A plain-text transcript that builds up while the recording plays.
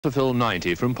to fill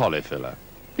 90 from Polyfiller.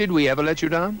 Did we ever let you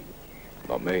down?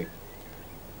 Not me.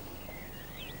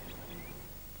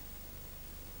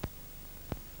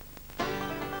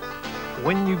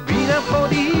 When you've been out for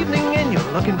the evening and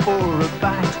you're looking for a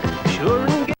bite, be sure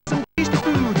and get some tasty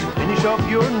food to finish off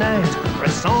your night.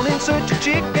 Press on in search of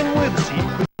chicken with a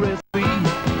secret recipe.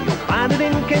 You'll find it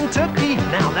in Kentucky,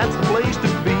 now that's the place to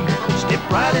be.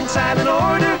 Step right inside and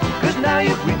order, cause now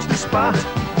you've reached the spot.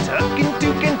 Tuck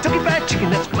into Kentucky Fried Chicken,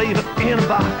 that's flavor in a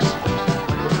box.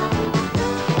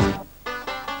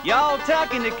 Y'all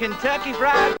tuck into Kentucky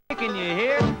Fried Chicken, you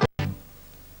hear?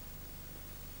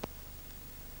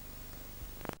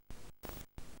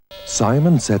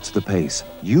 Simon sets the pace.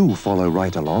 You follow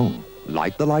right along.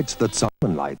 Light the lights that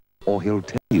Simon lights, or he'll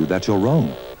tell you that you're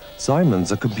wrong.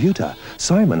 Simon's a computer.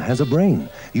 Simon has a brain.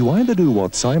 You either do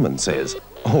what Simon says,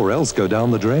 or else go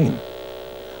down the drain.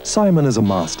 Simon is a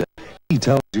master. He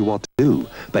tells you what to do,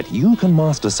 but you can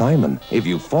master Simon if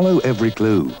you follow every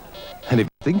clue. And if you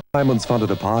think Simon's fun at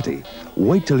a party,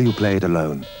 wait till you play it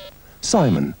alone.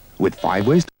 Simon, with 5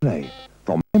 ways to play,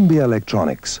 from MB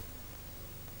Electronics.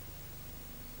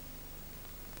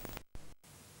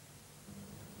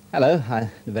 Hello, hi,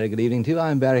 a very good evening to you.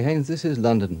 I'm Barry Haynes. This is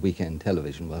London Weekend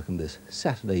Television. Welcome this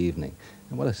Saturday evening.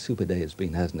 And what a super day it's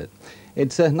been, hasn't it?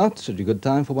 It's not such a good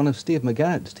time for one of Steve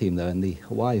McGarrett's team, though, in the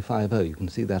Hawaii 5-0. You can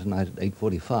see that tonight at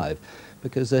 8:45,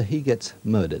 because he gets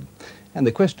murdered. And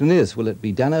the question is, will it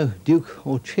be Dano, Duke,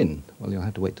 or Chin? Well, you'll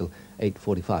have to wait till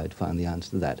 8:45 to find the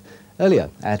answer to that. Earlier,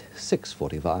 at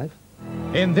 6:45...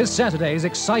 In this Saturday's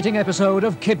exciting episode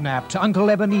of Kidnapped, Uncle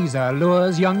Ebenezer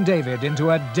lures young David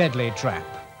into a deadly trap.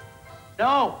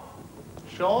 No,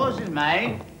 Shaw's is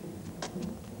mine.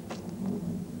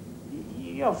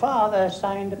 Your father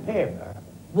signed a paper.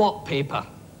 What paper?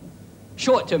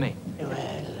 Show it to me.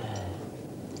 Well,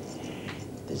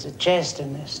 there's a chest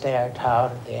in the stair tower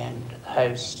at the end of the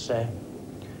house.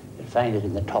 You'll find it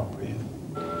in the top room.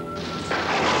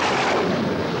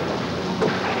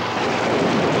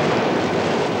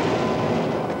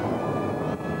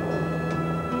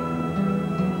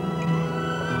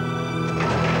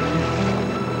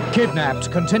 Kidnapped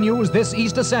continues this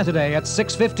Easter Saturday at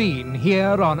 6:15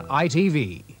 here on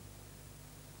ITV.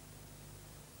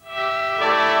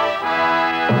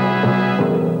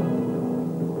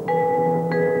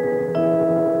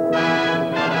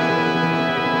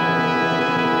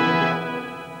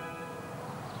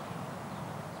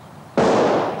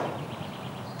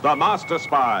 The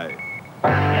Masterspy.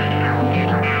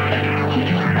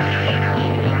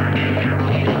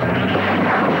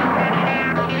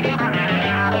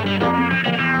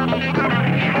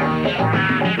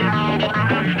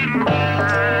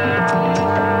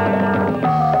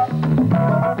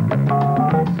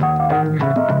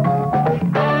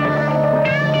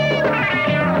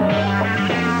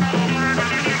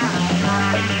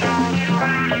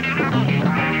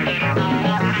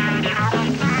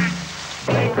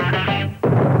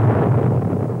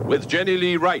 With Jenny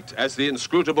Lee Wright as the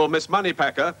inscrutable Miss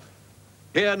Moneypacker,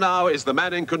 here now is the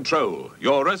man in control,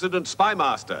 your resident spy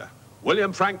master,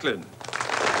 William Franklyn.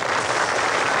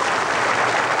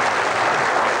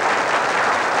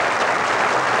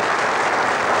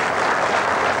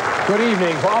 Good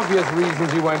evening. For obvious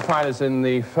reasons, you won't find us in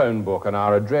the phone book, and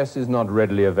our address is not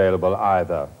readily available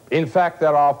either. In fact,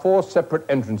 there are 4 separate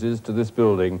entrances to this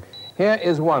building. Here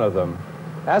is one of them.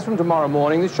 As from tomorrow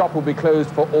morning, this shop will be closed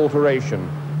for alteration.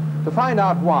 To find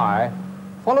out why,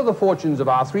 follow the fortunes of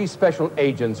our 3 special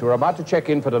agents who are about to check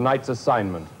in for tonight's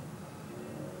assignment.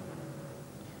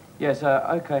 Yes,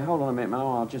 OK, hold on a minute, man.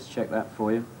 I'll just check that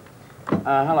for you.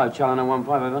 Hello, Challenger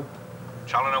 15, over.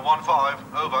 Challenger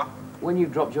 15, over. When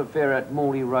you've dropped your fare at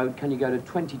Morley Road, can you go to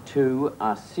 22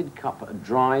 Sidcup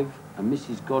Drive,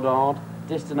 Mrs. Goddard,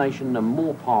 destination the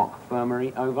Moore Park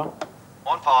Infirmary, over.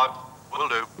 15, will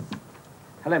do.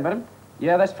 Hello, madam.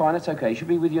 Yeah, that's fine, that's OK. Should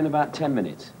be with you in about 10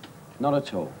 minutes. Not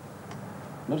at all.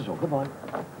 Not at all. Goodbye.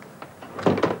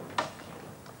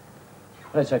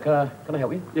 Hello, sir. Can I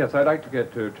help you? Yes, I'd like to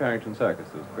get to Charrington Circus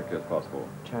as quickly as possible.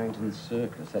 Charrington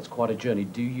Circus? That's quite a journey.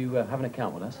 Do you have an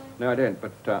account with us? No, I don't,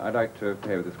 but I'd like to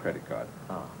pay with this credit card.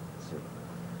 Ah, I see.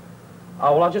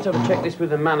 Oh, well, I'll just have to check this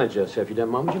with the manager, sir, if you don't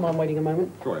mind. Would you mind waiting a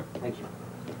moment? Sure. Thank you.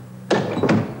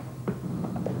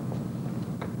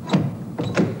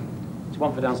 It's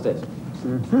one for downstairs.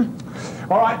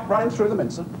 All right, running through the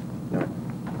mincer.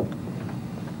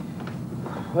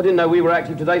 I didn't know we were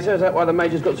active today, sir. Is that why the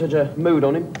Major's got such a mood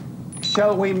on him?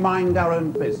 Shall we mind our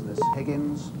own business,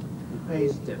 Higgins? He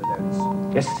pays dividends.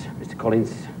 Yes, Mr.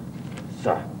 Collins.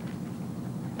 Sir.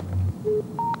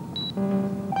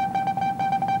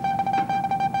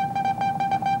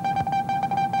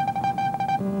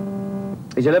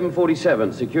 He's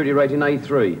 1147, security rating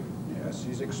A3. Yes,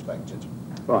 he's expected.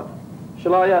 Right.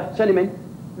 Shall I send him in?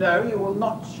 No, you will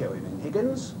not show him in,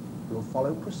 Higgins. You'll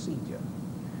follow procedure.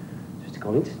 Mr.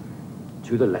 Collins,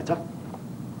 to the letter.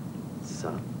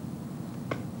 Sir.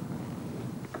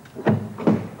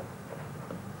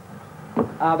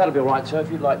 That'll be all right, sir.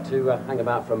 If you'd like to hang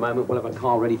about for a moment, we'll have a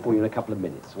car ready for you in a couple of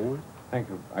minutes, all right? Thank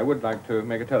you. I would like to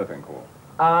make a telephone call.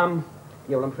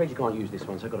 Yeah, well, I'm afraid you can't use this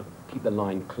one, so I've got to keep the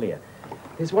line clear.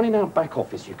 There's one in our back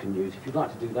office you can use. If you'd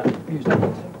like to do that, use that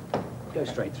one, sir. Go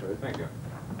straight through. Thank you.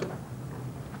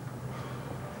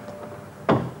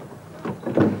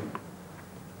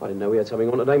 I didn't know we had something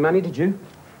on today, Manny, did you?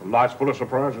 Life's full of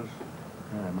surprises.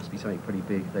 Oh, it must be something pretty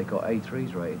big. They got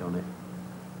A3s rated on it.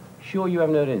 Sure you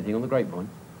haven't heard anything on the grapevine?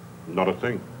 Not a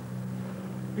thing.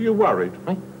 Are you worried?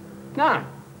 Eh? No.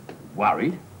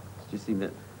 Worried? It's just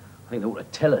that I think they ought to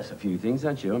tell us a few things,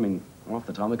 don't you? I mean, half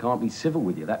the time they can't be civil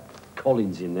with you. That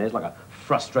Collins in there's like a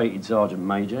frustrated sergeant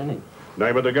major, isn't he?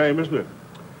 Name of the game, isn't it?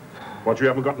 What you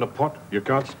haven't got in a pot, you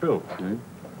can't spill.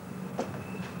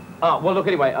 Well, look,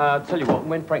 anyway, tell you what,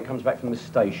 when Frank comes back from the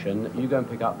station, you go and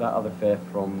pick up that other fare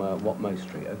from Watmow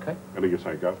Street, OK? Anything you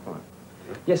say, go. Right.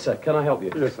 Yes, sir, can I help you?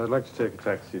 Yes, I'd like to take a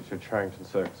taxi to Charrington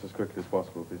Circus as quickly as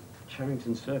possible, please.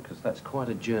 Charrington Circus, that's quite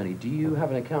a journey. Do you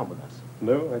have an account with us?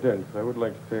 No, I don't. I would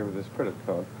like to pay with this credit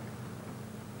card.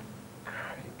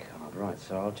 Credit card, right,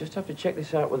 so I'll just have to check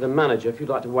this out with the manager if you'd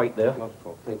like to wait there. Not at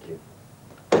all. Thank you.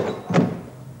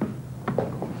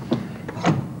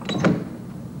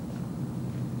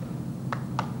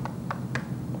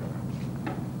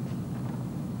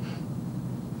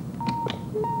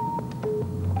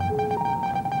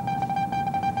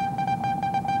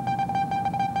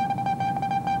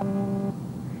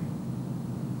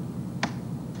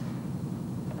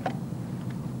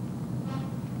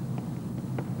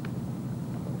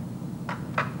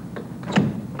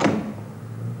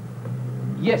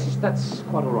 Yes, that's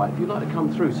quite all right. If you'd like to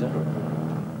come through, sir.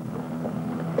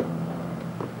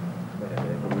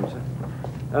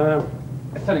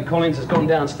 Lieutenant Collins has gone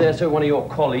downstairs to one of your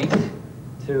colleagues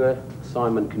to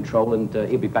assignment control, and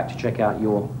he'll be back to check out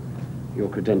your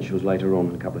credentials later on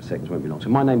in a couple of seconds. Won't be long. So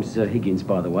my name's Higgins,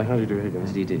 by the way. How do you do, Higgins?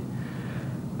 As do you do?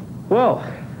 Well,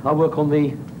 I work on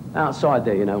the outside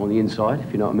there, you know, on the inside,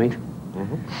 if you know what I mean.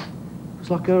 Mm-hmm. It's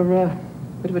like a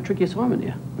bit of a tricky assignment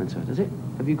here, and so does it?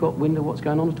 Have you got wind of what's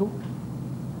going on at all?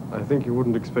 I think you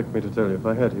wouldn't expect me to tell you if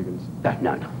I had, Higgins.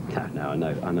 No, I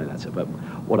know that's it. But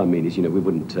what I mean is, you know, we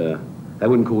wouldn't, they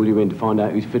wouldn't call you in to find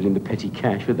out who's fiddling the petty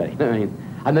cash, would they? You know what I mean?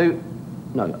 I know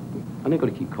you've got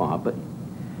to keep quiet, but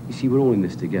you see, we're all in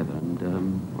this together,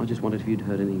 and I just wondered if you'd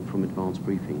heard anything from advanced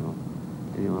briefing or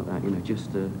anything like that, you know, just...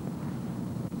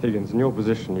 Higgins, in your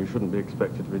position, you shouldn't be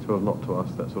expected to be told not to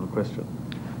ask that sort of question.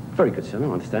 Very good, sir, I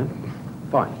understand.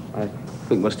 Fine. I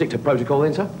think we'll stick to protocol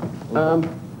then, sir.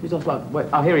 He's off like... Wait,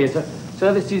 here he is, sir.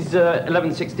 Sir, this is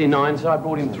 1169, so I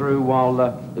brought him through while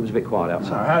it was a bit quiet outside.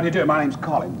 So, how do you do? My name's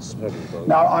Collins.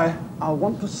 Now, I'll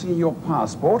want to see your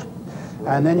passport,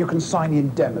 and then you can sign the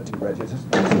indemnity register.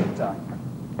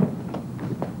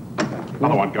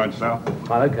 Another one going south.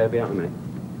 Oh, OK, I'll be out in a minute.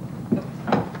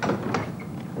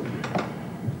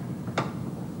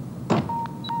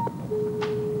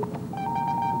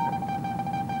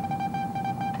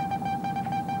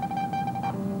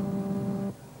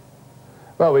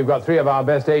 Well, we've got 3 of our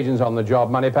best agents on the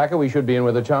job, Moneypacker. We should be in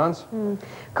with a chance.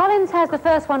 Collins has the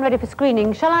first one ready for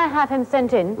screening. Shall I have him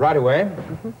sent in? Right away.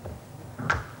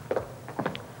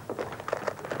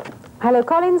 Hello,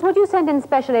 Collins. Would you send in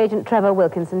Special Agent Trevor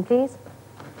Wilkinson, please?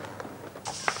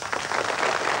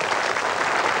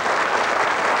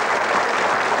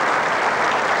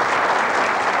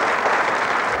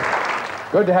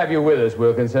 Good to have you with us,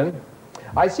 Wilkinson.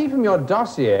 I see from your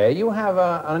dossier you have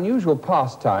an unusual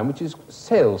pastime, which is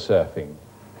sail surfing.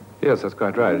 Yes, that's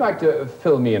quite right. Would you like to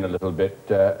fill me in a little bit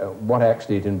what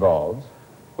actually it involves?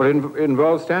 Well, it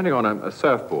involves standing on a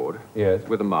surfboard. Yes.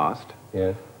 With a mast.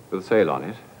 Yes. With a sail on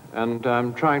it, and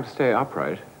trying to stay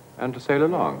upright and to sail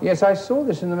along. Yes, I saw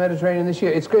this in the Mediterranean this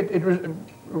year. It's great. It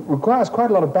requires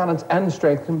quite a lot of balance and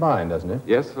strength combined, doesn't it?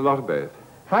 Yes, a lot of both.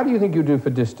 How do you think you do for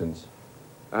distance?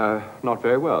 Not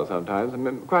very well sometimes. I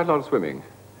mean, quite a lot of swimming.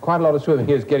 Quite a lot of swimming.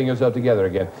 Here's getting yourself together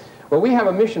again. Well, we have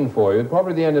a mission for you.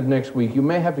 Probably the end of next week. You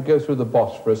may have to go through the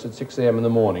Bosphorus at 6 a.m. in the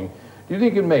morning. Do you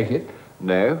think you'd make it?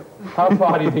 No. How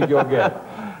far do you think you'll get?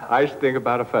 I should think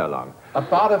about a furlong.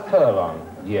 About a furlong?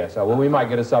 Yes. Well, we might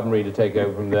get a submarine to take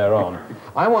over from there on.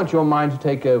 I want your mind to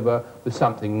take over with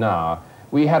something now.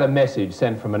 We had a message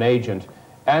sent from an agent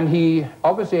And he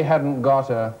obviously hadn't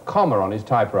got a comma on his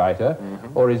typewriter,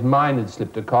 or his mind had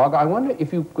slipped a cog. I wonder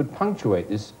if you could punctuate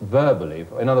this verbally.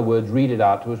 In other words, read it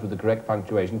out to us with the correct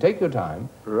punctuation. Take your time.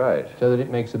 Right. So that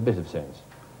it makes a bit of sense.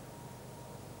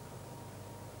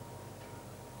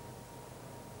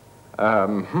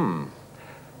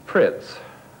 Fritz,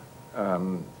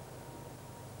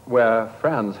 where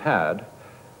Franz had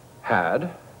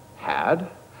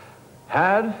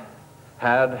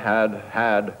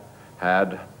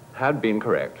been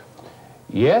correct.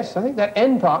 Yes, I think that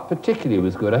end part particularly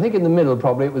was good. I think in the middle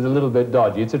probably it was a little bit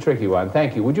dodgy. It's a tricky one.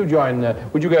 Thank you. Would you join,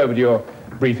 would you go over to your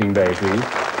briefing bay, please?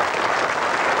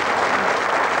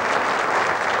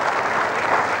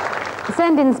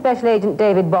 Send in Special Agent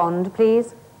David Bond,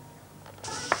 please.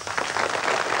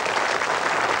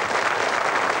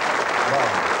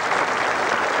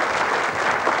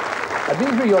 I've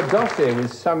been through your dossier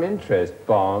with some interest,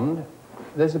 Bond.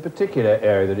 There's a particular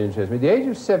area that interests me. At the age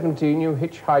of 17, you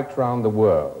hitchhiked around the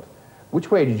world. Which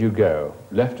way did you go?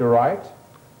 Left or right?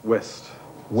 West.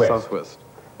 West. Southwest.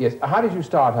 Yes. How did you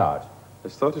start out? I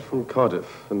started from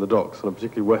Cardiff in the docks on a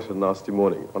particularly wet and nasty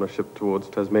morning on a ship towards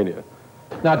Tasmania.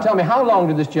 Now tell me, how long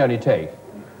did this journey take?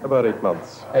 About 8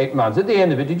 months. 8 months. At the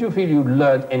end of it, did you feel you'd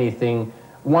learned anything,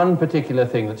 one particular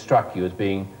thing that struck you as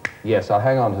being, yes, I'll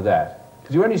hang on to that?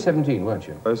 Because you were only 17, weren't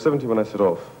you? I was 17 when I set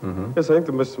off. Yes, I think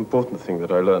the most important thing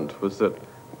that I learned was that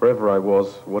wherever I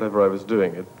was, whatever I was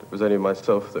doing, it was only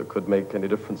myself that could make any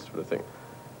difference to anything.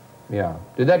 Yeah.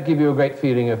 Did that give you a great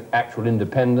feeling of actual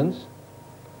independence?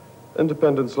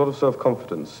 Independence, a lot of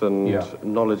self-confidence, and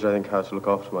knowledge, I think, how to look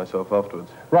after myself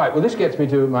afterwards. Right, well, this gets me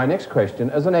to my next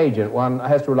question. As an agent, one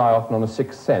has to rely often on a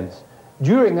sixth sense.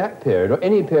 During that period, or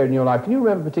any period in your life, can you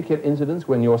remember particular incidents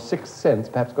when your sixth sense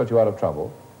perhaps got you out of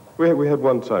trouble? We had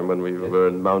one time when we were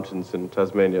in mountains in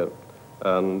Tasmania,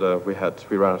 and we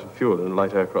ran out of fuel in a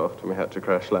light aircraft, and we had to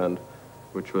crash land,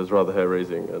 which was rather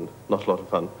hair-raising and not a lot of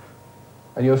fun.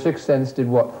 And your sixth sense did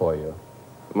what for you?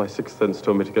 My sixth sense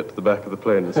told me to get to the back of the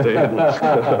plane and stay hidden.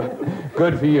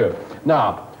 Good for you.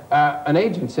 Now, an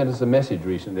agent sent us a message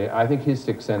recently. I think his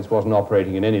sixth sense wasn't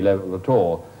operating in any level at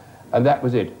all, and that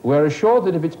was it. We're assured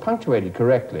that if it's punctuated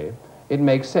correctly, it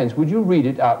makes sense. Would you read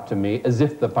it out to me as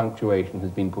if the punctuation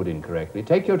has been put in correctly?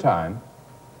 Take your time.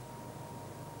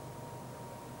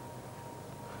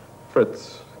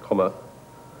 Fritz, comma,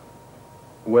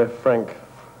 where friends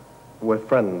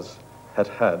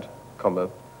had, comma,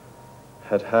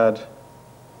 had,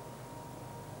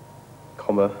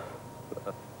 comma,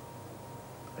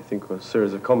 I think a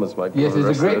series of commas might be. Yes,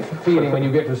 there's a great feeling when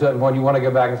you get to a certain point, you want to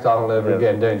go back and start all over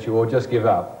again, don't you? Or just give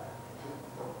up.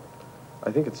 I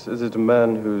think is it a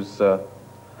man who's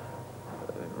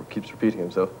keeps repeating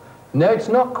himself? No, it's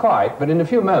not quite, but in a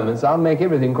few moments I'll make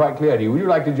everything quite clear to you. Would you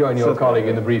like to join your colleague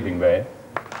in the briefing bay?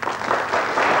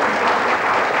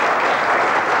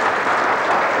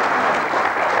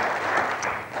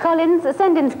 Collins,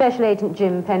 send in Special Agent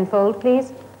Jim Penfold,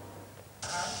 please.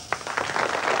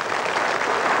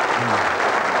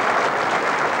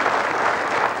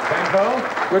 Penfold,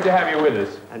 good to have you with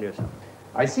us. And yourself.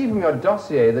 I see from your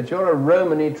dossier that you're a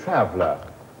Romany traveller.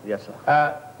 Yes, sir.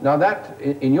 Now that,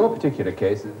 in your particular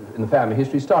case, in the family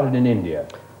history, started in India.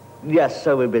 Yes,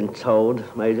 so we've been told,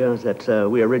 Major, that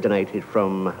we originated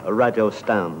from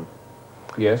Rajasthan.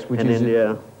 Yes, which in is...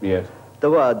 India. Yes. The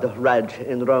word Raj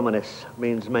in Romanis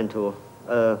means mental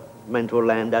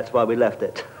land. That's why we left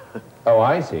it. Oh,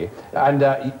 I see. And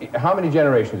how many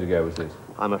generations ago was this?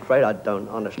 I'm afraid I don't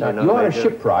honestly know, You are Major. a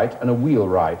shipwright and a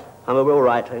wheelwright. I'm a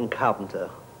wheelwright and carpenter,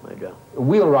 Major. A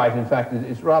wheelwright, in fact,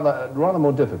 is rather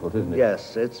more difficult, isn't it?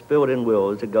 Yes, it's building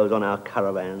wheels. It goes on our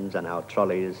caravans and our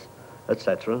trolleys,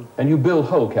 etc. And you build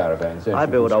whole caravans, don't you? I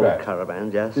build from old scratch?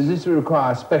 caravans, yes. Does this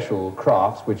require special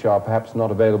crafts which are perhaps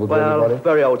not available to everybody? Well,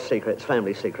 very old secrets,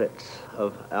 family secrets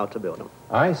of how to build them.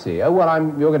 I see. Oh, well,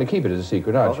 you're going to keep it as a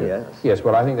secret, aren't you? Yes. Yes,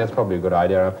 well, I think that's probably a good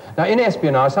idea. Now, in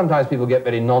espionage, sometimes people get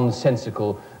very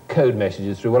nonsensical code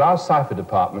messages through. Well, our cipher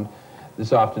department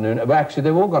this afternoon, well, actually,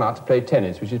 they've all gone out to play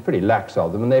tennis, which is pretty lax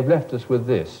of them, and they've left us with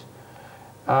this.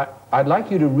 I'd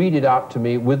like you to read it out to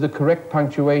me with the correct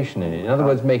punctuation in it. In other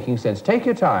words, making sense. Take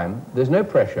your time. There's no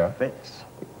pressure. Fits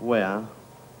where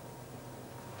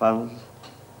funds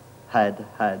had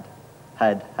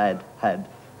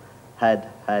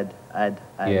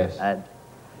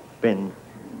been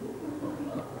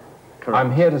correct.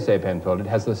 I'm here to say, Penfold, it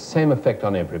has the same effect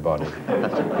on everybody.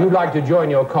 If you'd like to join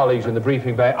your colleagues in the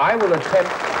briefing bay, I will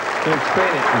attempt to explain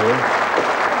it to you.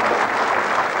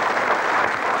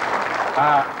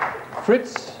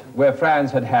 Fritz, where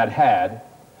Franz had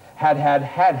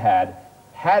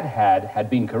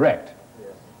been correct.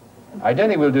 I don't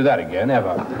think we'll do that again,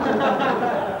 ever.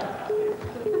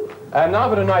 And now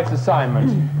for tonight's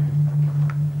assignment.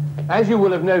 As you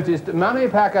will have noticed,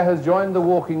 Moneypacker has joined the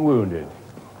walking wounded.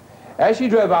 As she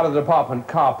drove out of the department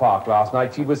car park last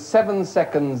night, she was 7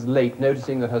 seconds late,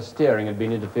 noticing that her steering had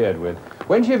been interfered with.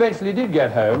 When she eventually did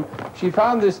get home, she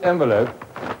found this envelope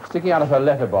sticking out of her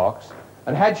letterbox,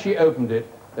 and had she opened it,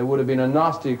 there would have been a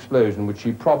nasty explosion which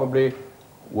she probably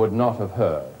would not have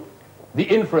heard. The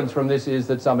inference from this is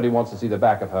that somebody wants to see the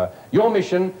back of her. Your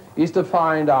mission is to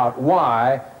find out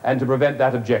why and to prevent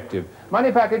that objective.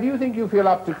 Moneypacker, do you think you feel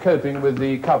up to coping with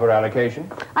the cover allocation?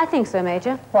 I think so,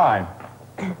 Major. Fine.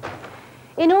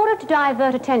 In order to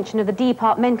divert attention of the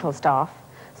departmental staff,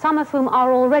 some of whom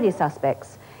are already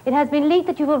suspects, it has been leaked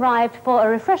that you've arrived for a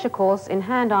refresher course in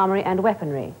hand armory and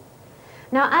weaponry.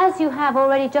 Now, as you have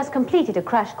already just completed a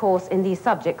crash course in these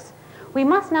subjects, we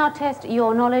must now test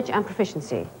your knowledge and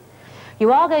proficiency.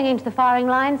 You are going into the firing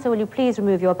line, so will you please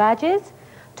remove your badges?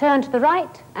 Turn to the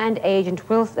right, and Agent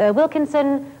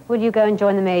Wilkinson, will you go and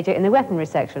join the Major in the weaponry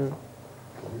section?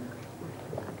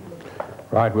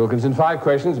 Right, Wilkinson, 5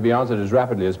 questions to be answered as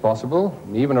rapidly as possible.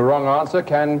 Even a wrong answer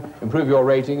can improve your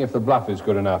rating if the bluff is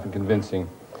good enough and convincing.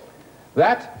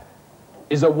 That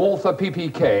is a Walther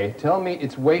PPK. Tell me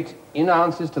its weight in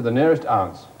ounces to the nearest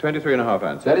ounce. 23.5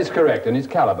 ounces. That is correct. And its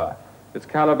caliber? Its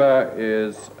caliber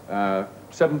is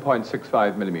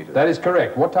 7.65 millimeters. That is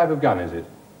correct. What type of gun is it?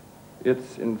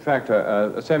 It's, in fact,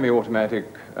 a semi-automatic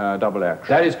double action.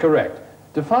 That is correct.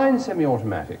 Define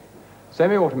semi-automatic.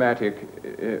 Semi-automatic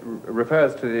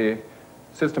refers to the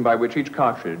system by which each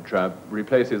cartridge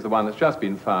replaces the one that's just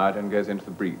been fired and goes into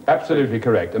the breech. Absolutely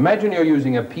correct. Imagine you're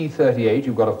using a P38.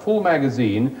 You've got a full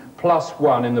magazine plus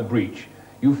 1 in the breech.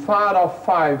 You fired off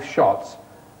 5 shots.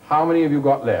 How many have you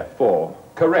got left? 4.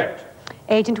 Correct.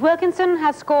 Agent Wilkinson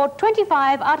has scored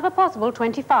 25 out of a possible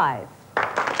 25.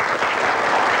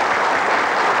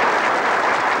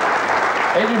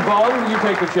 Agent Bond, will you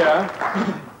take the chair?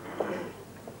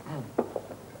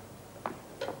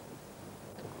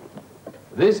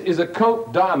 This is a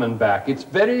Colt Diamondback. It's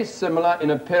very similar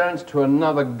in appearance to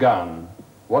another gun.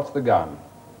 What's the gun?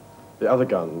 The other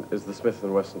gun is the Smith &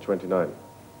 Wesson 29.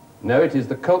 No, it is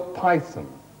the Colt Python.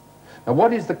 Now,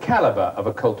 what is the caliber of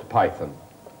a Colt Python?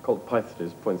 Colt Python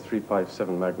is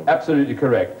 .357 Magnum. Absolutely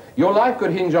correct. Your life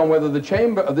could hinge on whether the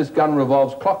chamber of this gun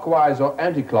revolves clockwise or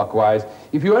anti-clockwise.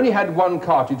 If you only had 1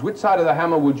 cartridge, which side of the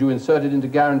hammer would you insert it in to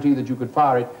guarantee that you could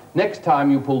fire it next time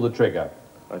you pull the trigger?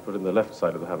 I put in the left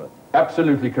side of the hammer.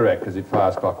 Absolutely correct, because it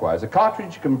fires clockwise. A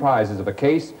cartridge comprises of a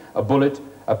case, a bullet,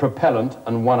 a propellant,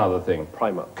 and one other thing.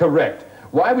 Primer. Correct.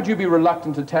 Why would you be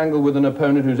reluctant to tangle with an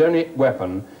opponent whose only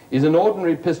weapon is an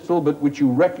ordinary pistol, but which you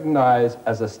recognize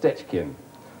as a Stechkin?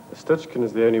 A Stechkin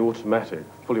is the only automatic,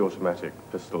 fully automatic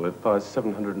pistol. It fires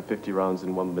 750 rounds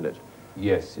in 1 minute.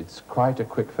 Yes, it's quite a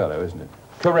quick fellow, isn't it?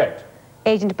 Correct.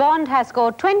 Agent Bond has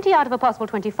scored 20 out of a possible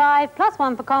 25, plus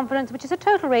 1 for confidence, which is a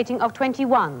total rating of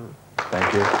 21.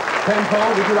 Thank you.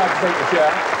 Penfold, would you like to take the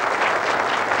chair?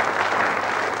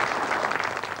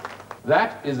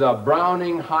 That is a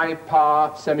Browning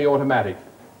high-power semi-automatic.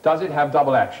 Does it have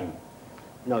double action?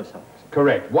 No, sir.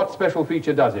 Correct. What special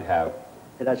feature does it have?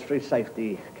 It has 3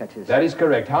 safety catches. That is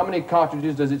correct. How many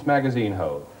cartridges does its magazine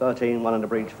hold? 13, 1 in the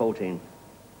breech, 14.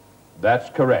 That's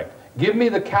correct. Give me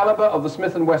the caliber of the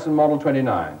Smith & Wesson Model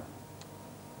 29.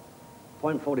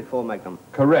 .44 Magnum.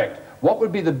 Correct. What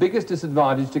would be the biggest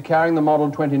disadvantage to carrying the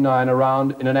Model 29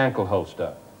 around in an ankle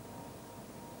holster?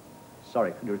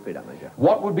 Sorry, could you repeat that, Major?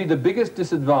 What would be the biggest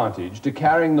disadvantage to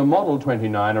carrying the Model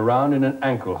 29 around in an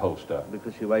ankle holster?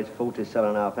 Because she weighs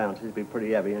 47.5 ounces, it'd be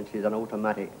pretty heavy, and she's an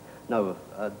automatic, no,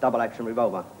 a double-action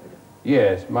revolver.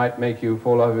 Yes, might make you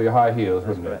fall over your high heels,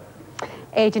 wouldn't it?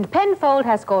 Agent Penfold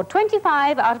has scored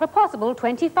 25 out of a possible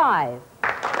 25. Would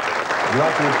you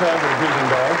like to return to the briefing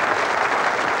ball?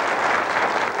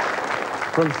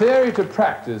 From theory to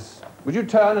practice, would you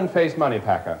turn and face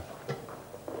Moneypacker?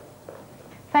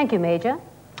 Thank you, Major.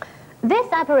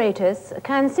 This apparatus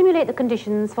can simulate the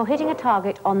conditions for hitting a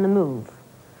target on the move.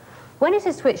 When it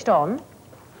is switched on,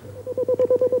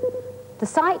 the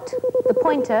sight, the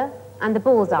pointer, and the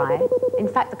bullseye, in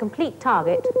fact the complete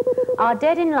target, are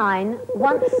dead in line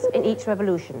once in each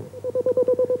revolution.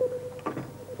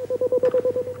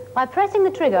 By pressing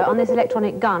the trigger on this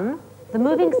electronic gun, the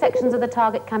moving sections of the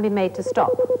target can be made to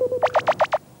stop.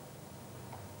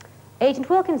 Agent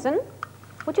Wilkinson,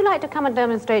 would you like to come and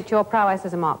demonstrate your prowess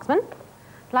as a marksman?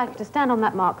 I'd like you to stand on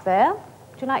that mark there.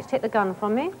 Would you like to take the gun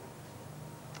from me?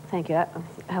 Thank you, that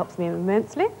helps me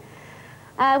immensely.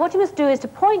 What you must do is to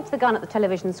point the gun at the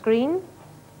television screen,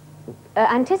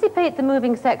 Anticipate the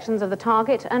moving sections of the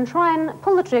target and try and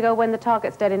pull the trigger when the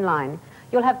target's dead in line.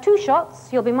 You'll have 2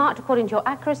 shots. You'll be marked according to your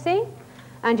accuracy,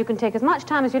 and you can take as much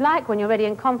time as you like when you're ready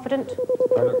and confident.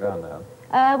 I look down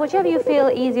now. Whichever you feel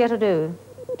easier to do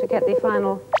to get the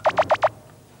final.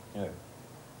 Yeah.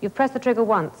 You've pressed the trigger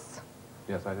once.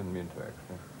 Yes, I didn't mean to,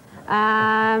 actually.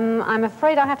 I'm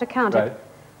afraid I have to count it.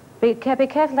 Be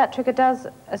careful, that trigger does,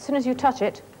 as soon as you touch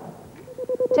it.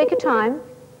 Take your time.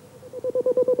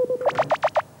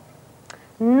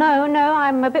 No,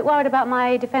 I'm a bit worried about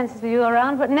my defences with you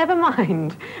around, but never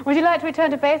mind. Would you like to return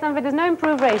to base? I'm afraid there's no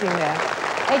improved rating there.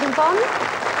 Agent Bond,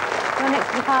 you're next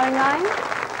to the firing line.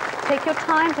 Take your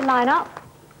time to line up,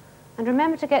 and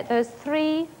remember to get those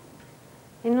 3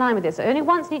 in line with this. So only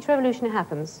once in each revolution it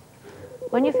happens.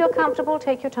 When you feel comfortable,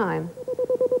 take your time.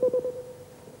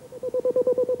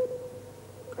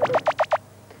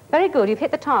 Very good, you've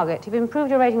hit the target. You've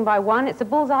improved your rating by 1. It's the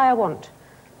bullseye I want.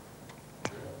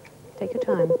 Take your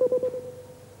time.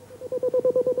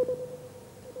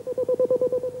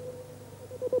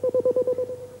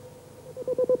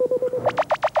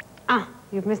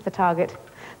 You've missed the target.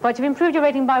 But you've improved your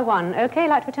rating by 1. Okay,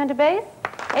 like to return to base?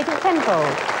 Agent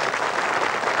Penfold.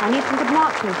 I need some good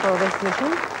marksmen for this mission.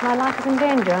 My life is in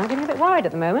danger. I'm getting a bit worried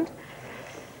at the moment.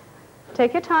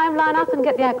 Take your time, line up and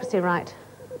get the accuracy right.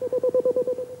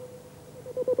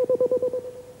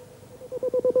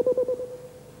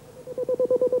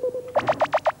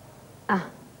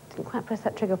 Didn't quite press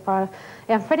that trigger far.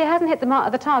 Yeah, I'm afraid it hasn't hit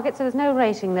the target, so there's no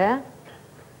rating there.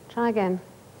 Try again.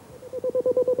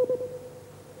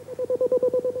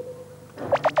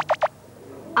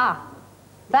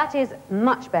 That is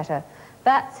much better.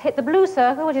 That's hit the blue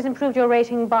circle, which has improved your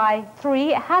rating by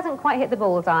 3. It hasn't quite hit the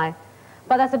bullseye,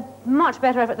 but that's a much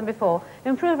better effort than before.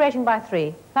 Improved rating by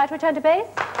 3. Like to return to base?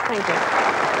 Thank you.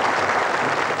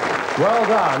 Well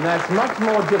done. That's much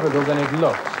more difficult than it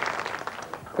looks.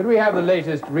 Could we have the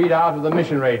latest readout of the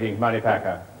mission rating,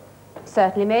 Moneypacker?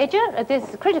 Certainly, Major. At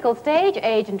this critical stage,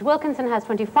 Agent Wilkinson has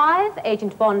 25,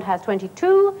 Agent Bond has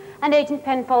 22, and Agent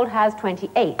Penfold has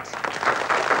 28.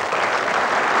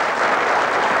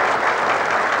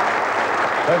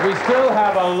 But we still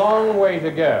have a long way to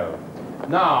go.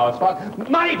 Now, as far...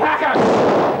 Moneypacker!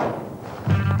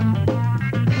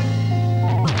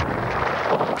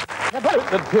 The bolt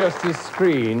that pierced his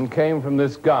screen came from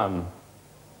this gun.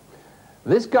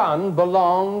 This gun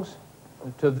belongs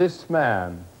to this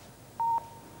man.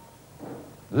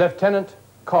 Lieutenant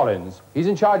Collins. He's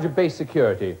in charge of base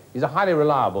security. He's a highly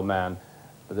reliable man.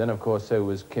 But then, of course, so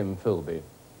was Kim Philby.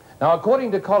 Now,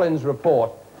 according to Collins'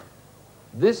 report,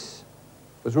 this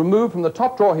was removed from the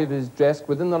top drawer of his desk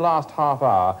within the last half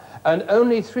hour, and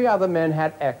only 3 other men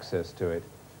had access to it.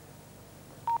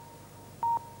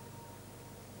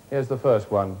 Here's the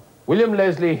first one. William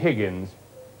Leslie Higgins.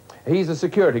 He's a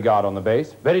security guard on the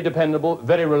base, very dependable,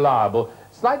 very reliable,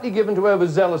 slightly given to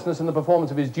overzealousness in the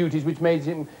performance of his duties, which made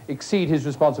him exceed his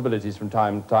responsibilities from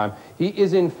time to time. He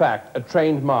is, in fact, a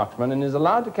trained marksman and is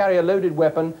allowed to carry a loaded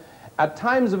weapon at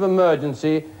times of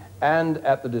emergency and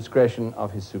at the discretion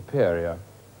of his superior.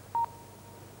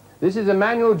 This is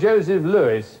Emmanuel Joseph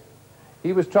Lewis.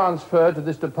 He was transferred to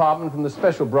this department from the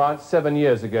special branch 7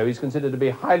 years ago. He's considered to be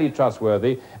highly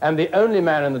trustworthy and the only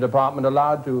man in the department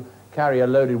allowed to carry a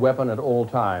loaded weapon at all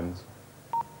times.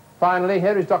 Finally,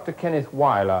 here is Dr. Kenneth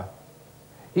Weiler.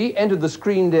 He entered the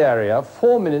screened area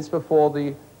 4 minutes before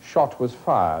the shot was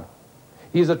fired.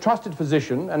 He is a trusted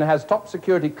physician and has top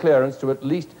security clearance to at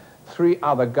least 3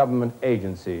 other government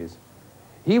agencies.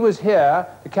 He was here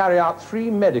to carry out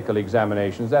 3 medical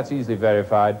examinations. That's easily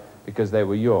verified because they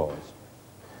were yours.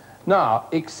 Now,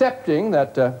 accepting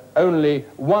that only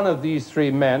one of these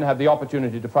 3 men had the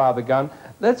opportunity to fire the gun,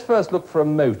 let's first look for a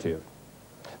motive.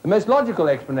 The most logical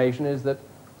explanation is that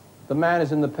the man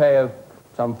is in the pay of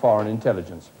some foreign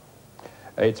intelligence.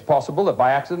 It's possible that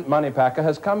by accident Moneypacker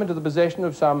has come into the possession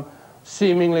of some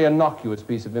seemingly innocuous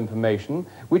piece of information,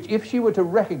 which, if she were to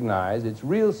recognize its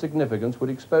real significance, would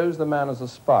expose the man as a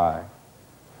spy.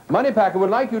 Moneypacker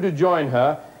would like you to join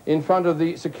her in front of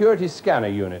the security scanner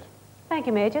unit. Thank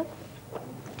you, Major.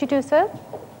 Would you do so?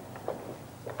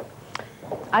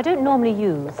 I don't normally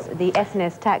use the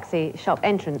S&S taxi shop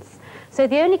entrance, so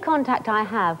the only contact I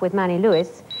have with Manny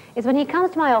Lewis is when he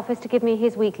comes to my office to give me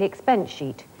his weekly expense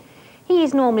sheet.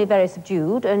 He's normally very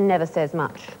subdued and never says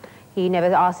much. He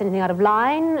never asks anything out of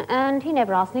line, and he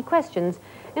never asks any questions.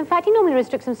 In fact, he normally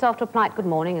restricts himself to a polite good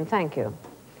morning and thank you.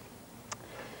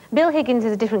 Bill Higgins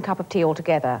is a different cup of tea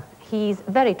altogether. He's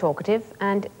very talkative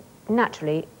and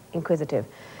naturally inquisitive.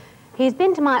 He's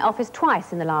been to my office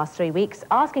twice in the last 3 weeks,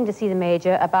 asking to see the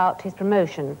Major about his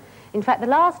promotion. In fact, the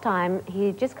last time,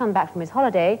 he'd just come back from his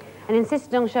holiday and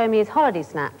insisted on showing me his holiday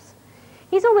snaps.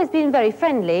 He's always been very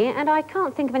friendly, and I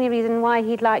can't think of any reason why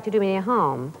he'd like to do me any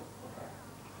harm.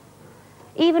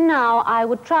 Even now, I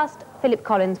would trust Philip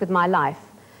Collins with my life.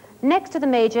 Next to the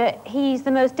Major, he's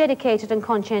the most dedicated and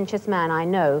conscientious man I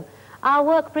know. Our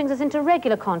work brings us into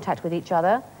regular contact with each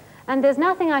other, and there's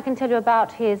nothing I can tell you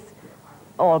about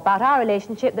about our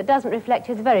relationship that doesn't reflect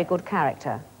his very good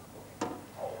character.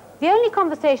 The only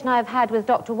conversation I've had with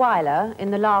Dr. Weiler in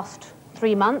the last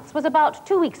 3 months was about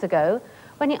 2 weeks ago,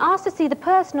 when he asked to see the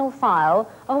personal file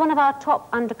of one of our top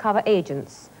undercover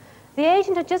agents. The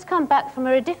agent had just come back from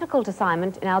a very difficult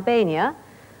assignment in Albania,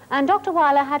 and Dr.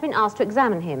 Weiler had been asked to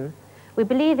examine him. We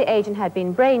believe the agent had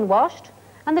been brainwashed,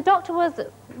 and the doctor was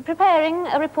preparing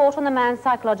a report on the man's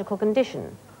psychological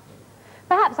condition.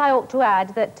 Perhaps I ought to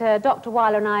add that Dr.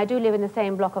 Weiler and I do live in the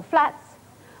same block of flats,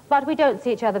 but we don't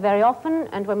see each other very often,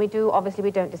 and when we do, obviously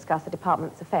we don't discuss the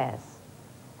department's affairs.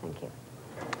 Thank you.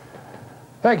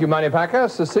 Thank you, Moneypacker.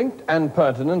 Succinct and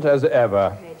pertinent as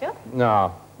ever. Major?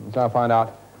 Now, let's now find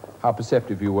out how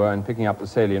perceptive you were in picking up the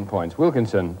salient points.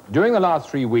 Wilkinson, during the last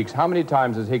 3 weeks, how many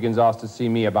times has Higgins asked to see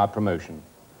me about promotion?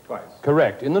 Twice.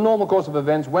 Correct. In the normal course of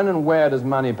events, when and where does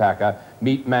Moneypacker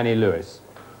meet Manny Lewis?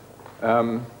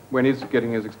 When he's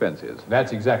getting his expenses.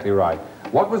 That's exactly right.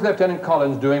 What was Lieutenant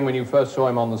Collins doing when you first saw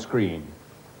him on the screen?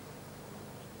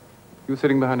 He was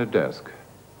sitting behind a desk.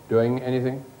 Doing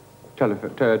anything?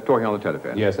 Talking on the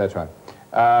telephone. Yes, that's right.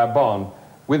 Bond,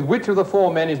 with which of the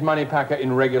 4 men is Moneypacker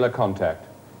in regular contact?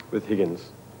 With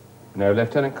Higgins. No,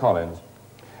 Lieutenant Collins.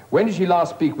 When did she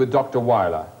last speak with Dr.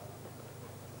 Weiler?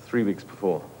 3 weeks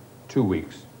before. 2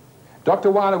 weeks.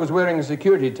 Dr. Weiler was wearing a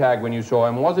security tag when you saw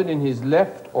him. Was it in his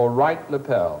left or right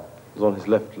lapel? It was on his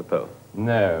left lapel.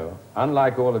 No.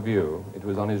 Unlike all of you, it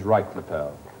was on his right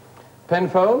lapel.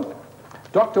 Penfold,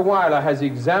 Dr. Weiler has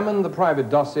examined the private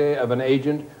dossier of an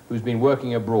agent who's been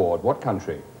working abroad. What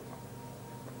country?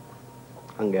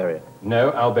 Hungary.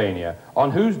 No, Albania.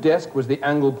 On whose desk was the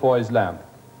angle-poised lamp?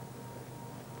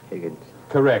 Higgins.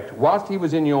 Correct. Whilst he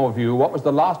was in your view, what was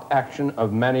the last action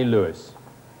of Manny Lewis?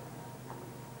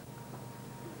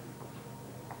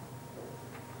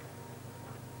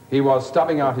 He was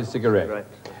stubbing out his cigarette. Right.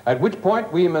 At which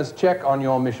point we must check on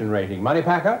your mission rating.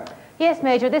 Moneypacker? Yes,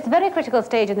 Major. At this very critical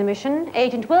stage in the mission,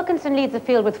 Agent Wilkinson leads the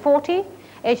field with 40,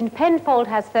 Agent Penfold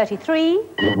has 33,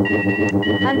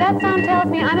 and that sound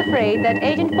tells me, I'm afraid, that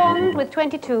Agent Bond with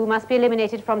 22 must be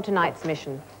eliminated from tonight's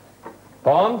mission.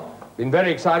 Bond, been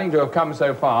very exciting to have come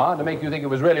so far, to make you think it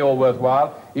was really all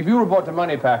worthwhile. If you report to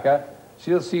Moneypacker,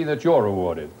 she'll see that you're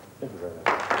rewarded. Thank you very much.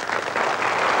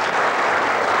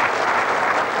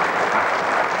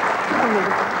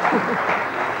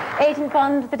 Agent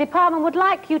Bond, the department would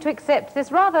like you to accept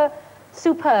this rather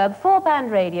superb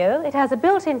 4-band radio. It has a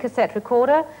built-in cassette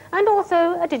recorder and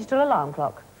also a digital alarm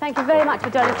clock. Thank you very much for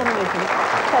joining us on the mission.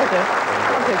 Pleasure.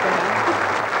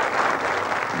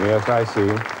 Yes, I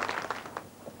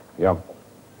see. Yeah.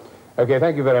 Okay,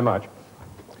 thank you very much.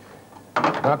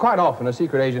 Now, quite often, a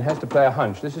secret agent has to play a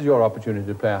hunch. This is your opportunity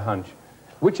to play a hunch.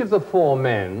 Which of the 4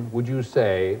 men would you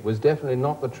say was definitely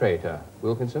not the traitor?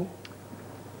 Wilkinson?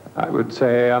 I would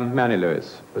say Manny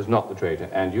Lewis. Was not the traitor.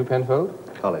 And you,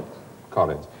 Penfold? Collins.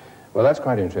 Collins. Well, that's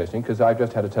quite interesting, because I've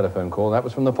just had a telephone call. That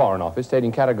was from the Foreign Office,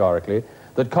 stating categorically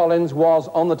that Collins was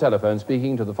on the telephone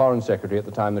speaking to the Foreign Secretary at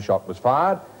the time the shot was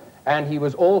fired, and he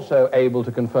was also able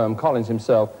to confirm, Collins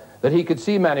himself, that he could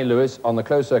see Manny Lewis on the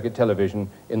closed-circuit television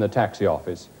in the taxi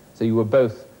office. So you were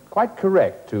both quite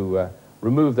correct to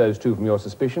remove those 2 from your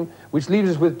suspicion, which leaves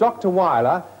us with Dr.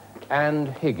 Weiler and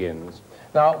Higgins.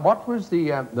 Now, what was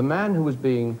the man who was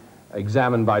being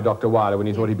examined by Dr. Weiler when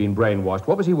he thought he'd been brainwashed?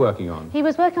 What was he working on? He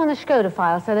was working on the Skoda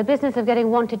file, so the business of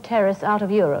getting wanted terrorists out of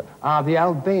Europe. Ah, the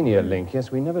Albania link.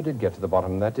 Yes, we never did get to the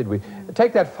bottom of that, did we?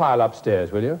 Take that file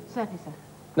upstairs, will you? Certainly, sir.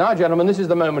 Now, gentlemen, this is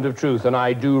the moment of truth, and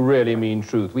I do really mean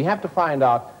truth. We have to find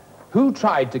out who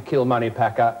tried to kill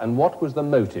Moneypacker and what was the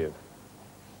motive.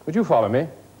 Would you follow me?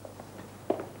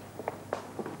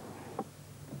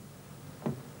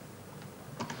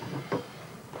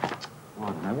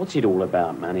 What's it all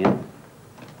about, Manny?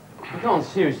 You can't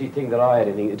seriously think that I had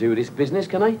anything to do with this business,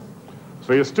 can I?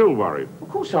 So you're still worried? Of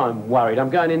course I'm worried. I'm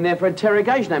going in there for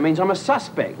interrogation. That means I'm a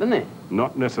suspect, doesn't it?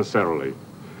 Not necessarily.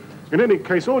 In any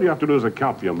case, all you have to do is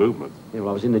account for your movement. Yeah, well,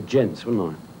 I was in the gents,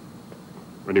 wasn't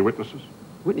I? Any witnesses?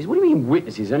 Witnesses? What do you mean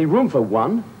witnesses? Only room for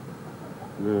one?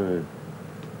 No.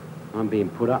 I'm being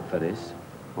put up for this.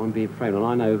 I'm being framed, and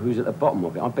I know who's at the bottom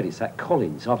of it. I bet it's that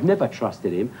Collins. I've never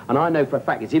trusted him, and I know for a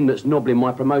fact it's him that's nobbling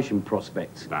my promotion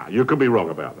prospects. Nah, you could be wrong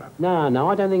about that. No,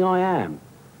 I don't think I am.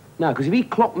 No, because if he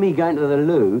clocked me going to the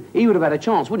loo, he would have had a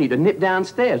chance, wouldn't he, to nip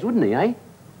downstairs, wouldn't he, eh?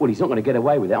 Well, he's not going to get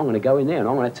away with it. I'm going to go in there and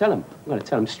I'm going to tell him. I'm going to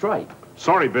tell him straight.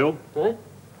 Sorry, Bill. Eh?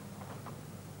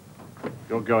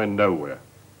 You're going nowhere.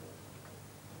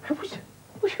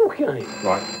 What's your game?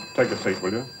 Right, take a seat,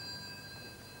 will you?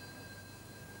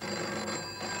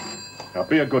 Now,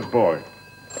 be a good boy.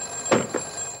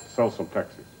 Sell some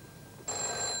taxis.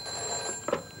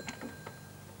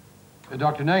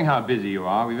 Doctor, knowing how busy you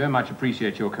are, we very much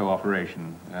appreciate your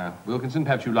cooperation. Wilkinson,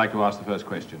 perhaps you'd like to ask the first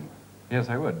question. Yes,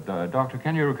 I would. Doctor,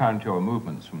 can you recount your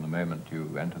movements from the moment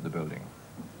you entered the building?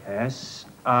 Yes,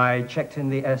 I checked in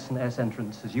the S&S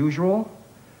entrance as usual,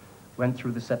 went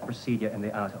through the set procedure in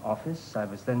the outer office. I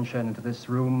was then shown into this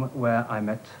room where I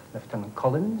met Lieutenant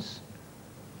Collins.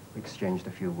 We exchanged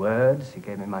a few words. He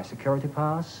gave me my security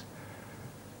pass.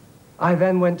 I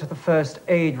then went to the first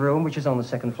aid room, which is on the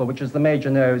second floor, which is the major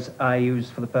nose I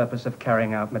use for the purpose of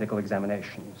carrying out medical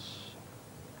examinations.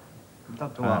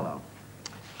 Dr. Wallow,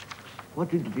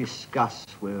 what did you discuss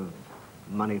with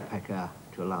Moneypacker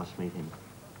at your last meeting?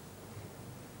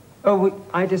 Oh,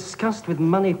 I discussed with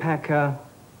Moneypacker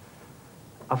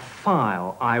a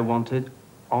file I wanted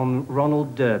on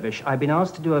Ronald Dervish. I'd been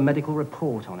asked to do a medical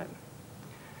report on him.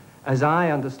 As I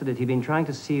understood it, he'd been trying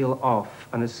to seal off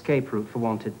an escape route for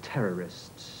wanted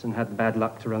terrorists and had the bad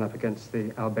luck to run up against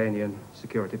the Albanian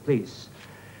security police.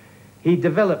 He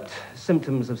developed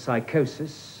symptoms of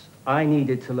psychosis. I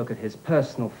needed to look at his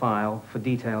personal file for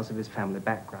details of his family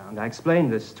background. I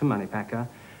explained this to Moneypacker,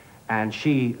 and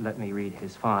she let me read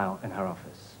his file in her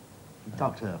office.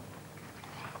 Doctor,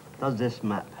 does this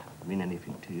map mean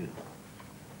anything to you?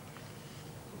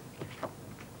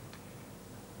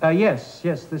 Yes,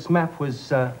 this map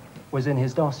was in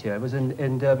his dossier. It was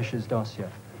in Dervish's dossier.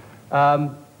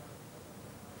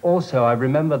 Also, I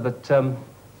remember that,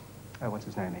 what's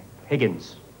his name?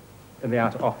 Higgins, in the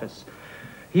outer office.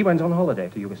 He went on holiday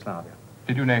to Yugoslavia.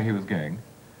 Did you know he was going?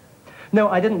 No,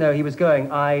 I didn't know he was going.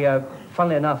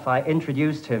 Funnily enough, I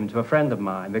introduced him to a friend of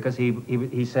mine because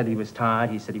he said he was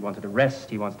tired. He said he wanted to rest.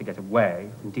 He wanted to get away.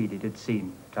 Indeed, he did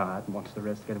seem tired and wanted to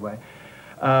rest, get away.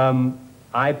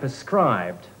 I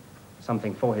prescribed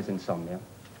something for his insomnia,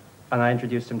 and I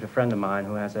introduced him to a friend of mine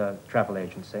who has a travel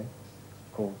agency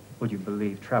called, would you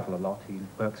believe, Travel-A-Lot. He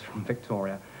works from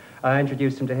Victoria. I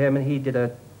introduced him to him, and he did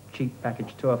a cheap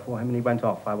package tour for him, and he went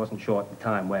off. I wasn't sure at the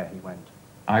time where he went.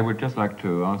 I would just like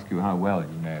to ask you how well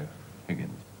you know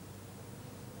Higgins.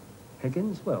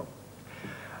 Higgins? Well,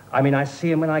 I mean, I see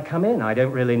him when I come in. I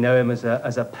don't really know him as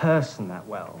a person that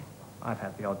well. I've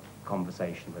had the odd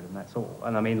conversation with him, that's all.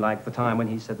 And I mean, like the time when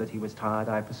he said that he was tired,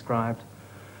 I prescribed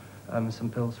some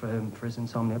pills for him for his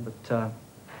insomnia, but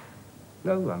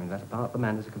no, I mean, that apart, the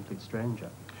man is a complete stranger.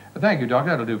 Thank you,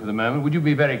 Doctor. That'll do for the moment. Would you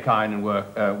be very kind and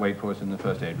wait for us in the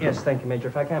first aid room? Yes, thank you, Major.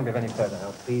 If I can be of any further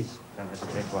help, please don't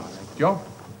hesitate to ask. John?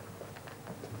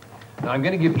 Now, I'm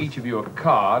going to give each of you a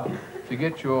card to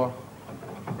get your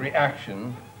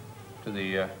reaction to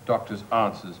the doctor's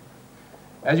answers.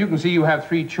 As you can see, you have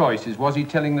three choices. Was he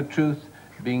telling the truth,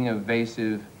 being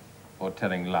evasive, or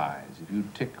telling lies? If you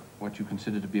tick what you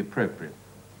consider to be appropriate.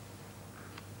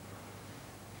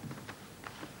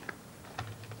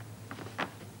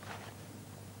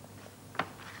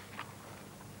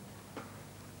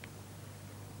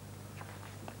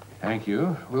 Thank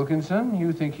you. Wilkinson,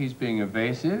 you think he's being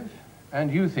evasive,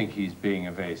 and you think he's being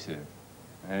evasive.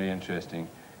 Very interesting.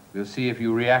 We'll see if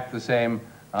you react the same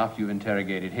after you've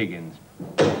interrogated Higgins.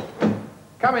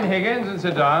 Come in, Higgins, and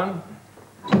sit down.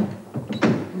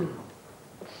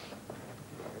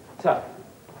 So,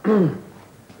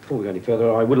 before we go any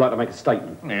further, I would like to make a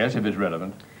statement. Yes, if it's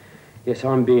relevant. Yes,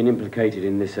 I'm being implicated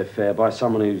in this affair by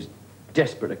someone who's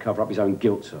desperate to cover up his own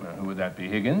guilt, sir. Who would that be,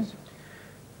 Higgins?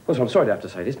 Well, sir, I'm sorry to have to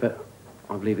say this, but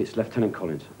I believe it's Lieutenant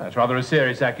Collins. That's rather a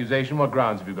serious accusation. What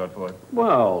grounds have you got for it?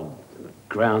 Well,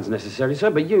 grounds necessarily, sir,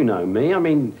 but you know me. I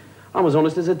mean, I'm as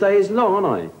honest as the day is long,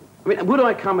 aren't I? I mean, would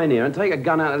I come in here and take a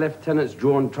gun out of the Lieutenant's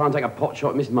drawer and try and take a pot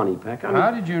shot at Miss Moneypacker? I mean, how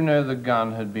did you know the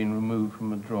gun had been removed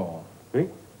from a drawer? Eh?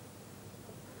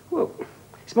 Well,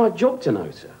 it's my job to know,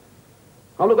 sir.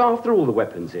 I look after all the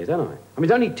weapons here, don't I? I mean,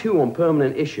 there's only two on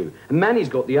permanent issue, and Manny's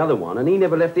got the other one, and he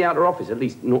never left the outer office, at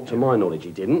least not to my knowledge he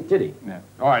didn't, did he? Yeah.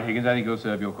 All right, Higgins, I think you'll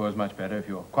serve your cause much better if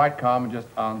you're quite calm and just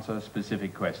answer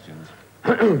specific questions.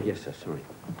 Yes, sir, sorry.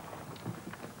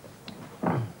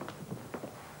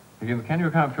 Higgins, can you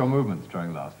account for your movements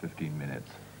during the last 15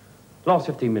 minutes? Last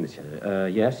 15 minutes,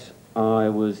 yes. I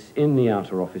was in the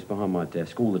outer office behind my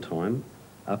desk all the time,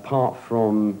 apart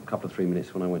from a couple of 3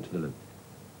 minutes when I went to the loo.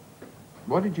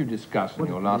 What did you discuss in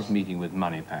your last meeting with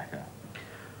Moneypacker?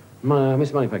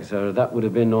 Miss Moneypacker, sir, that would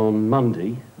have been on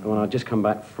Monday, when I'd just come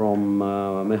back from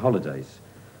my holidays.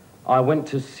 I went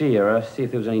to see her, see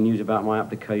if there was any news about my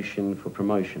application for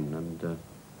promotion, and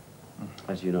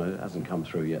as you know, it hasn't come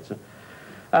through yet, sir.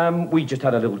 We just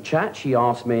had a little chat. She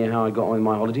asked me how I got on with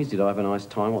my holidays, did I have a nice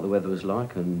time, what the weather was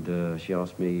like, and she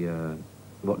asked me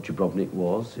what Dubrovnik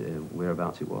was,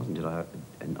 whereabouts it was,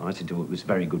 and I said to her it was a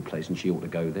very good place and she ought to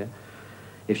go there.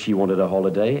 If she wanted a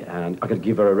holiday, and I could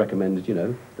give her a recommended, you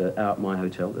know, out my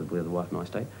hotel where the wife and I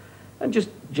stayed, and just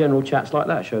general chats like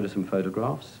that. Showed her some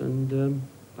photographs, and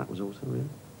that was also really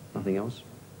nothing else.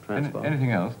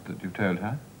 Anything else that you've told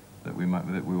her that we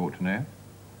ought to know?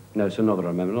 No, so not that I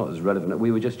remember, not as relevant.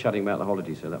 We were just chatting about the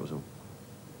holiday, so that was all.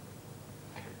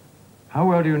 How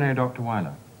well do you know Dr.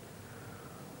 Weiler?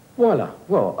 Weiler?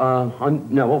 Well, I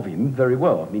know of him very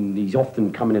well. I mean, he's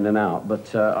often coming in and out,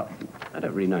 but I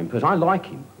don't really know him personally. I like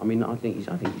him. I mean, I think he's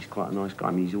quite a nice guy.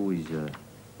 I mean,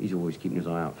 he's always keeping his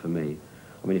eye out for me.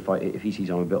 I mean, if he sees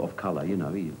I'm a bit off colour, you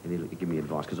know, he'll give me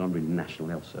advice because I'm really National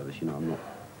Health Service. You know, I'm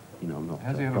not.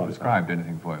 Has he ever prescribed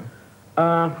anything for you?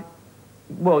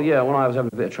 Well, yeah. When I was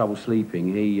having a bit of trouble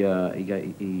sleeping,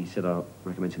 he said I'd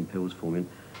recommend some pills for me. And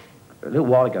a little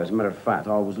while ago, as a matter of fact,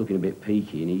 I was looking a bit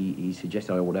peaky, and he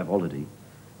suggested I would have holiday.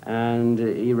 And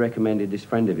he recommended this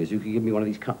friend of his who could give me one of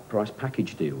these cut-price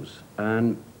package deals.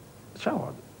 And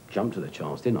so I jumped at the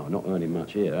chance, didn't I? Not earning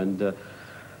much here. And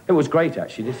it was great,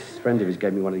 actually. This friend of his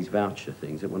gave me one of these voucher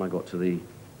things that when I got to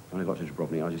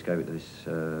Dubrovnik, I just gave it to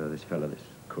this fella, this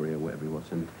courier, whatever he was,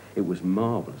 and it was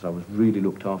marvellous. I was really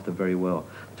looked after very well.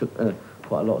 Took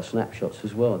quite a lot of snapshots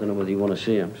as well. I don't know whether you want to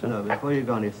see them. So. No, before you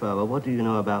go any further, what do you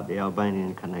know about the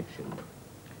Albanian connection?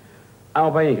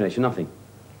 Albanian connection? Nothing.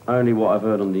 Only what I've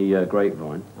heard on the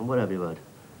grapevine. And what have you heard?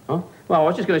 Huh? Well, I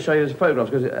was just going to show you the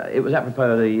photographs because it was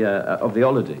apropos of the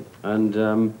holiday, and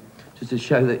just to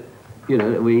show that, you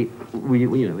know, we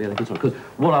had a good time. Because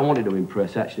what I wanted to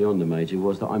impress actually on the Major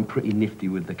was that I'm pretty nifty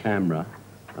with the camera,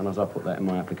 and as I put that in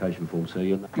my application form, so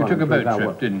you took a boat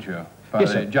trip, didn't you?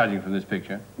 Yes, sir. Judging from this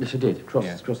picture. Yes, I did.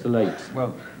 Across the lakes.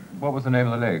 Well, what was the name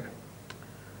of the lake?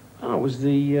 Oh, it was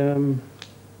the.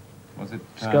 Was it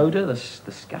Skoda,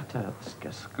 the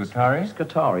Scutari?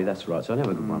 Scutari, that's right. So I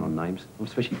never got one on names,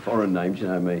 especially foreign names, you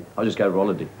know me. I'll just go for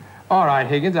holiday. All right,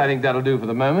 Higgins, I think that'll do for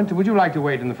the moment. Would you like to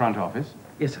wait in the front office?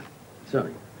 Yes, sir.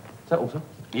 Certainly. Is that all, sir?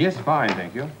 Yes, fine,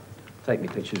 thank you. Take me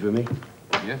pictures with me.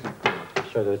 Yes, of course.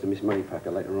 Show those to Miss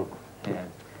Moneypacker later on. Yeah.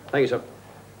 Thank you, sir.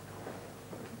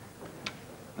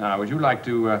 Now, would you like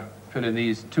to fill in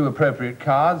these two appropriate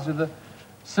cards with the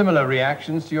similar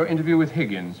reactions to your interview with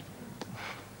Higgins?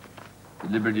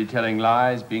 Deliberately telling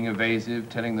lies, being evasive,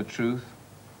 telling the truth.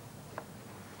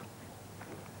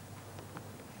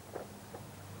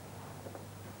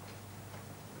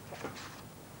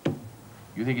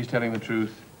 You think he's telling the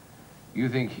truth? You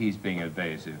think he's being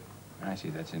evasive? I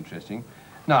see, that's interesting.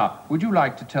 Now, would you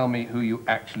like to tell me who you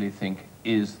actually think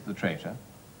is the traitor?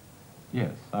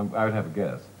 Yes, I would have a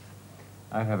guess.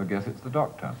 I'd have a guess it's the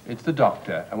doctor. It's the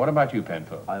doctor. And what about you,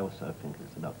 Penfold? I also think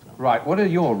it's the doctor. Right. What are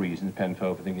your reasons,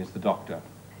 Penfold, for thinking it's the doctor?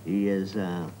 He is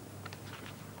a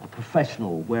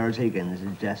professional, whereas Higgins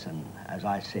is just, as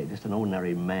I say, just an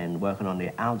ordinary man working on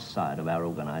the outside of our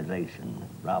organisation,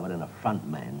 rather than a front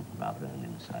man, rather than an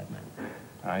inside man.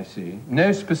 I see.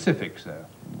 No specifics, though?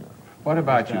 No. What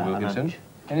about you, Wilkinson?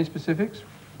 Any specifics?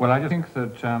 Well, I just think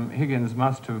that Higgins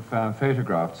must have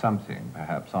photographed something,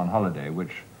 perhaps, on holiday,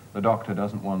 which the doctor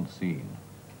doesn't want seen.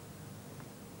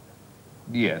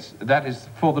 Yes, that is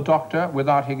for the doctor.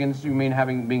 Without Higgins, you mean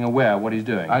being aware of what he's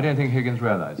doing? I don't think Higgins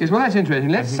realised. Yes, well, that's interesting.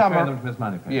 Let's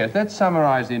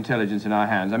summarise the intelligence in our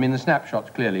hands. I mean, the snapshots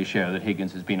clearly show that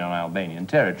Higgins has been on Albanian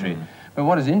territory. But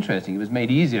what is interesting, it was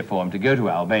made easier for him to go to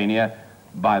Albania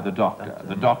by the doctor.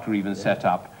 The doctor even set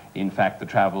up, in fact, the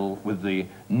travel with the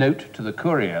note to the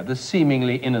courier, the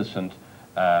seemingly innocent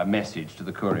message to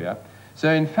the courier. So,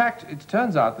 in fact, it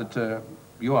turns out that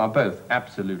you are both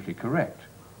absolutely correct.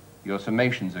 Your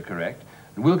summations are correct.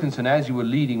 And Wilkinson, as you were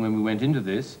leading when we went into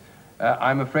this,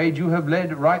 I'm afraid you have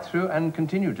led right through and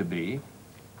continue to be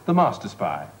the master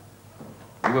spy.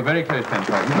 You were very close,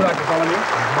 Penfold. Would you like to follow me?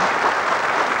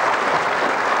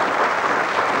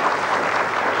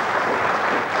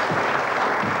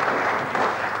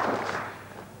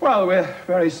 Well, we're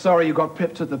very sorry you got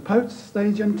pipped at the post,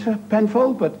 Agent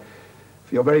Penfold, but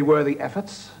for your very worthy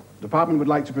efforts, the department would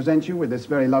like to present you with this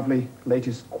very lovely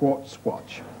latest quartz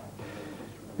watch.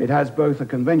 It has both a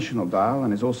conventional dial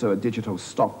and is also a digital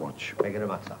stopwatch. Thank you very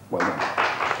much, sir. Well done.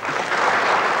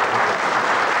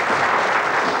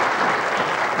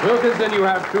 Wilkinson, you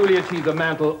have truly achieved the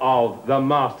mantle of the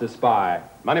master spy.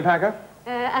 Moneypacker?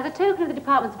 As a token of the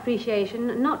department's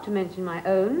appreciation, not to mention my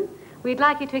own, we'd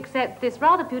like you to accept this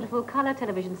rather beautiful colour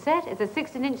television set. It's a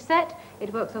 16-inch set.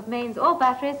 It works off mains or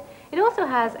batteries. It also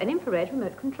has an infrared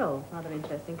remote control. Rather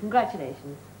interesting.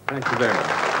 Congratulations. Thank you very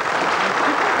much.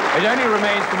 It only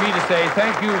remains for me to say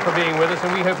thank you for being with us,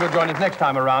 and we hope you'll join us next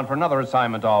time around for another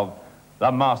assignment of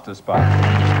The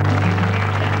Masterspy.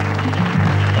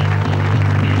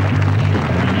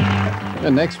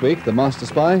 And next week, The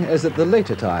Masterspy is at the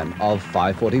later time of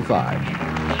 5:45.